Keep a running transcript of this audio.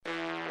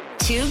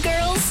Two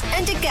girls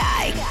and a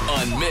guy.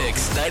 On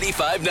Mix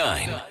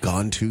 95.9.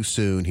 Gone too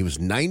soon. He was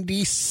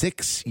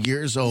 96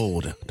 years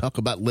old. Talk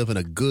about living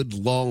a good,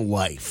 long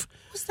life.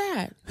 What's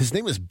that? His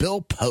name is Bill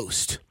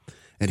Post.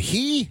 And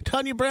he,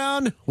 Tanya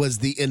Brown, was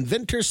the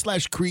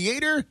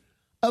inventor/creator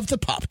of the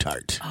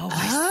Pop-Tart. Oh,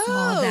 I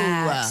saw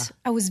that.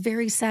 I was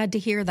very sad to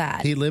hear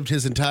that. He lived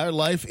his entire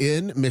life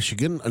in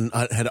Michigan and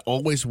had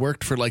always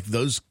worked for like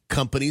those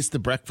companies, the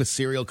breakfast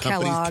cereal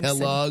companies,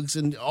 Kellogg's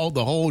and all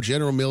the whole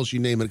General Mills, you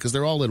name it, because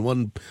they're all in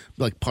one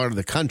like part of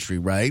the country,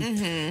 right?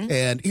 Mm-hmm.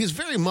 And he's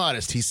very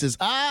modest. He says,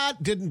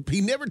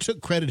 he never took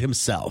credit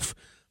himself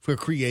for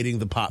creating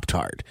the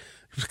Pop-Tart.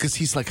 Because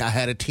he's like, I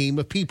had a team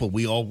of people.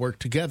 We all worked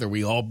together.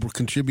 We all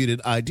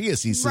contributed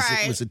ideas. He says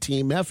it was a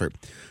team effort.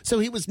 So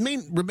he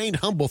remained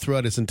humble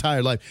throughout his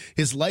entire life.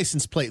 His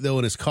license plate, though,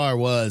 in his car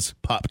was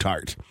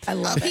Pop-Tart. I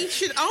love it. He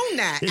should own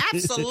that.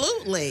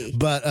 Absolutely.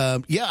 But,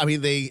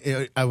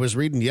 I was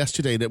reading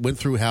yesterday that went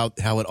through how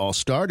it all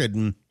started.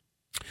 And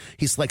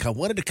he's like, I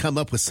wanted to come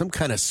up with some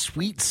kind of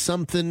sweet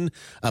something,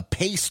 a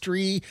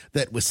pastry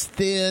that was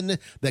thin,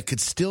 that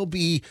could still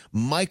be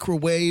in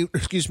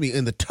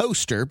the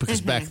toaster,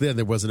 because back then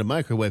there wasn't a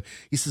microwave.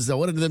 He says, I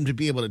wanted them to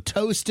be able to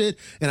toast it,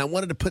 and I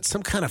wanted to put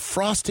some kind of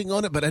frosting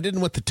on it, but I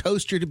didn't want the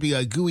toaster to be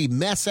a gooey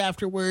mess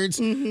afterwards.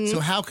 So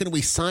how can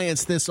we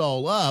science this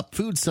all up,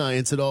 food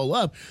science it all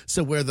up,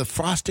 so where the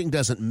frosting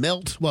doesn't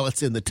melt while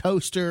it's in the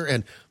toaster?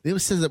 And it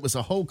says it was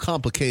a whole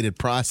complicated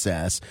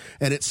process,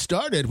 and it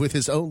started with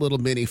his own little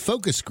mini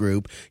focus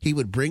group. He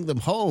would bring them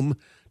home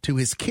to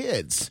his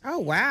kids. Oh,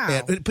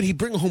 wow. But he'd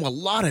bring home a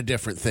lot of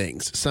different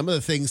things. Some of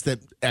the things that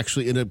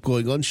actually ended up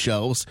going on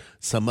shelves,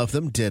 some of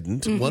them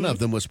didn't. One of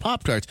them was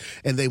Pop-Tarts.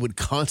 And they would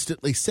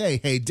constantly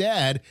say, hey,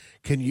 Dad,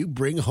 can you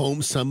bring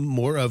home some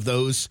more of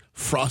those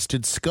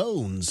frosted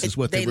scones, is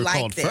what they were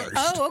called first.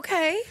 Oh,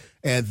 okay.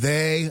 And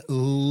they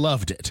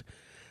loved it.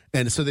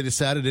 And so they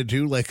decided to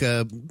do like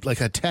a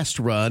test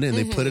run, and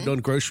they put it on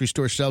grocery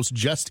store shelves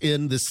just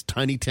in this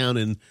tiny town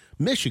in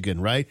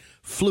Michigan, right?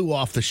 Flew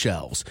off the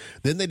shelves.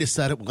 Then they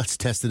decided, well, let's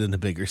test it in a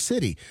bigger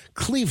city,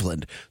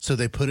 Cleveland. So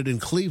they put it in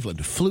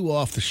Cleveland, flew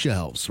off the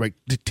shelves, right?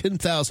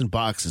 10,000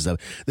 boxes of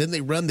it. Then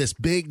they run this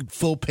big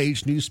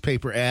full-page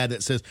newspaper ad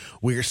that says,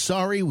 we're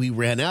sorry, we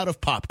ran out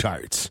of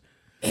Pop-Tarts.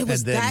 It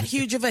was that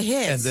huge of a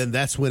hit. And then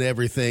that's when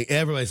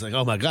everybody's like,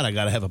 oh my God, I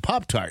got to have a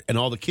Pop-Tart. And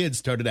all the kids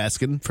started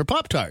asking for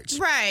Pop-Tarts.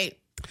 Right.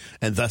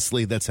 And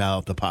thusly, that's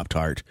how the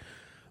Pop-Tart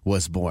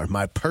was born.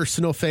 My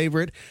personal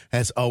favorite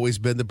has always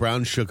been the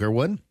brown sugar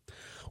one.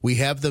 We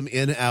have them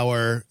in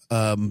our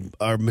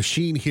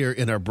machine here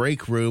in our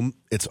break room.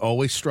 It's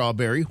always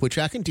strawberry, which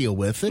I can deal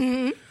with.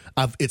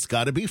 It's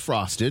got to be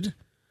frosted.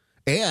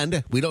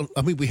 And we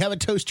have a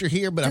toaster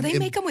here, but Do they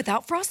make them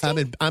without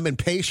frosting? I'm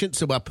impatient,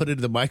 so I put it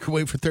in the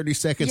microwave for 30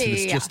 seconds, and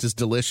it's just as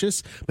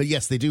delicious. But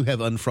yes, they do have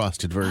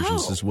unfrosted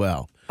versions as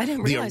well. I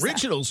didn't realize the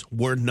originals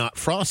were not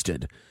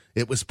frosted.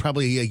 It was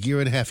probably a year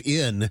and a half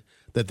in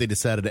that they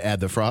decided to add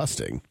the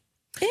frosting.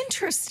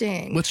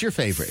 Interesting. What's your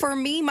favorite? For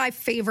me, my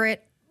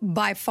favorite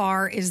by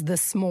far is the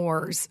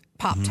s'mores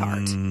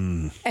Pop-Tart.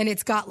 And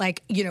it's got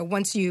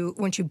once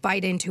you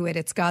bite into it,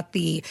 it's got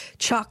the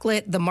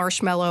chocolate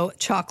marshmallow,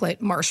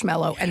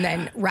 and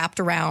then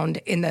wrapped around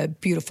in the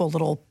beautiful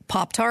little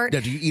Pop-Tart. Now,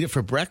 do you eat it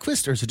for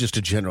breakfast, or is it just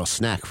a general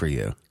snack for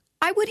you?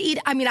 I would eat,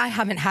 I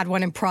haven't had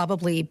one in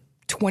probably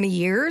 20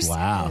 years.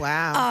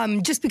 Wow.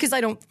 Just because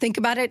I don't think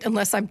about it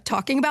unless I'm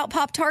talking about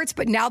Pop-Tarts.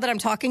 But now that I'm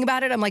talking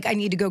about it, I'm like, I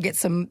need to go get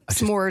some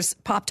s'mores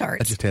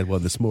Pop-Tarts. I just had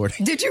one this morning.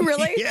 Did you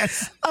really?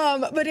 Yes.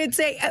 But it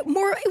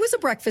was a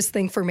breakfast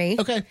thing for me.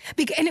 Okay.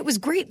 And it was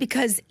great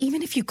because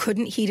even if you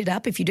couldn't heat it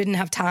up, if you didn't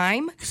have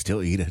time,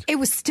 still eat it. It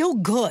was still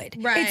good.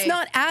 Right. It's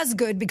not as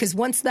good because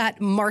once that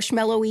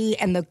marshmallowy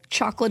and the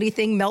chocolatey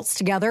thing melts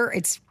together,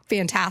 it's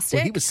fantastic.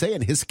 Well, he was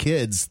saying his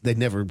kids, they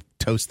never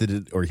toasted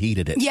it or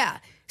heated it. Yeah.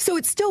 So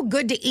it's still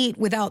good to eat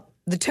without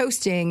the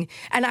toasting.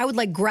 And I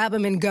would grab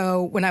them and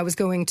go when I was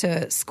going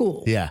to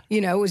school. Yeah.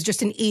 It was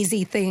just an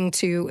easy thing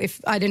if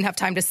I didn't have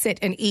time to sit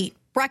and eat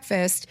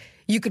breakfast,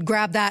 you could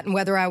grab that. And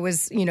whether I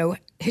was,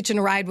 hitching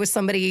a ride with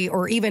somebody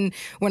or even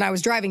when I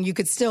was driving, you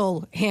could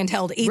still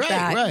handheld eat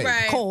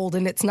that cold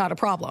and it's not a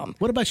problem.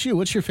 What about you?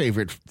 What's your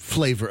favorite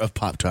flavor of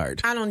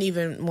Pop-Tart? I don't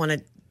even want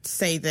to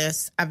say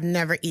this. I've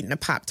never eaten a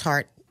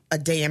Pop-Tart a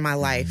day in my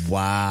life.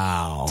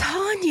 Wow.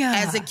 Tanya.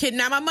 As a kid.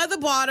 Now, my mother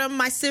bought them.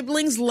 My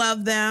siblings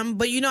love them.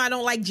 But, I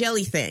don't like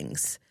jelly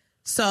things.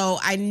 So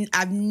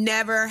I've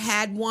never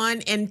had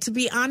one. And to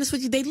be honest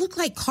with you, they look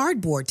like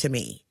cardboard to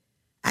me.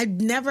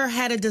 I've never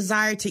had a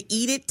desire to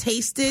eat it,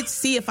 taste it,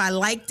 see if I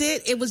liked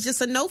it. It was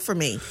just a no for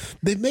me.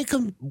 They make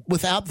them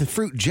without the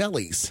fruit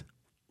jellies.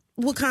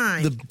 What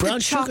kind? The brown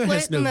sugar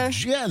has no...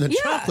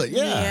 chocolate,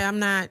 Yeah,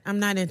 I'm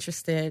not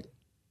interested.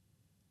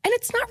 And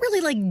it's not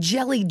really like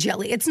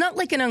jelly. It's not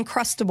like an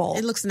Uncrustable.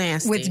 It looks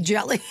nasty. With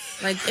jelly.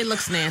 It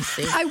looks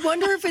nasty. I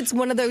wonder if it's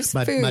one of those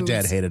foods. My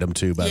dad hated them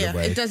too, by the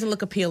way. It doesn't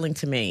look appealing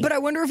to me. But I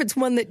wonder if it's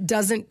one that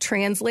doesn't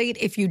translate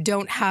if you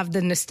don't have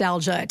the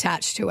nostalgia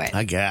attached to it.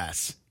 I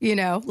guess.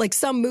 Like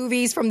some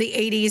movies from the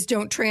 80s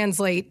don't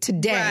translate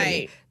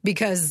today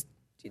because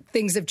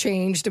things have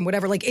changed and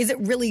whatever. Like, is it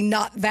really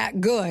not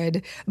that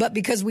good? But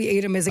because we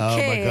ate them as a kid.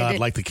 Oh, my God,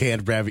 like the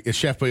canned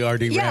Chef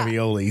Boyardee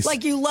raviolis.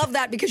 Like, you love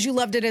that because you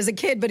loved it as a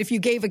kid. But if you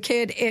gave a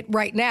kid it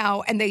right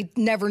now and they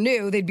never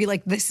knew, they'd be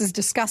like, this is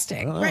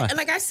disgusting. Right. And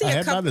like I see I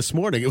had mine this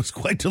morning. It was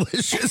quite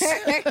delicious.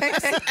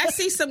 I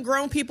see some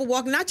grown people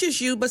walking, not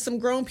just you, but some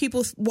grown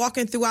people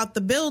walking throughout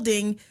the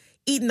building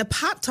eating the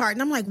Pop-Tart.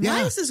 And I'm like,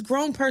 why is this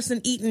grown person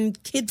eating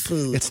kid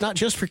food? It's not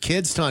just for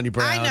kids, Tanya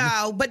Brown. I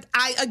know, but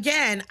I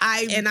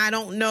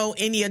don't know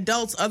any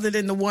adults other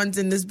than the ones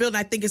in this building.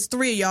 I think it's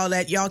 3 of y'all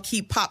that y'all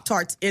keep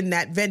Pop-Tarts in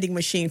that vending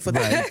machine for the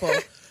people.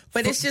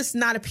 But it's just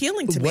not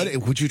appealing to me.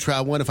 Would you try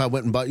one if I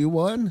went and bought you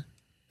one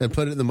and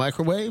put it in the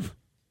microwave?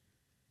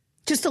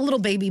 Just a little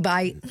baby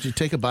bite. Did you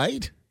take a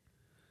bite?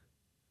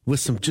 With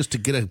some, just to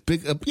get a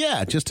big,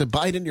 just a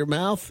bite in your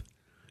mouth?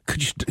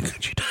 Could you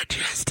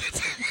digest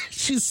it?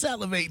 She's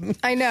salivating.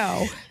 I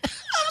know.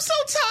 I'm so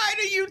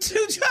tired of you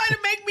two trying to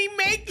make me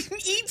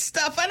eat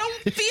stuff. I don't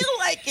feel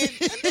like it.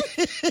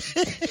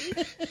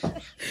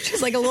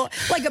 She's like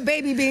a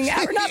baby being,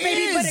 or not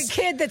baby, but a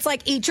kid that's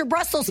like, eat your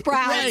Brussels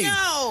sprouts. Right.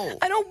 No.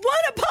 I don't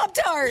want a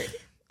Pop-Tart.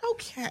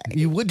 Okay.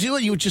 You would do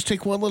it? You would just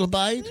take one little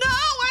bite? No,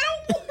 I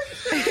don't.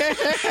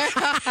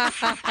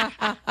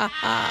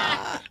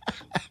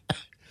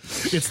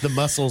 It's the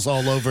muscles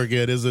all over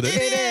again, isn't it?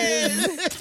 It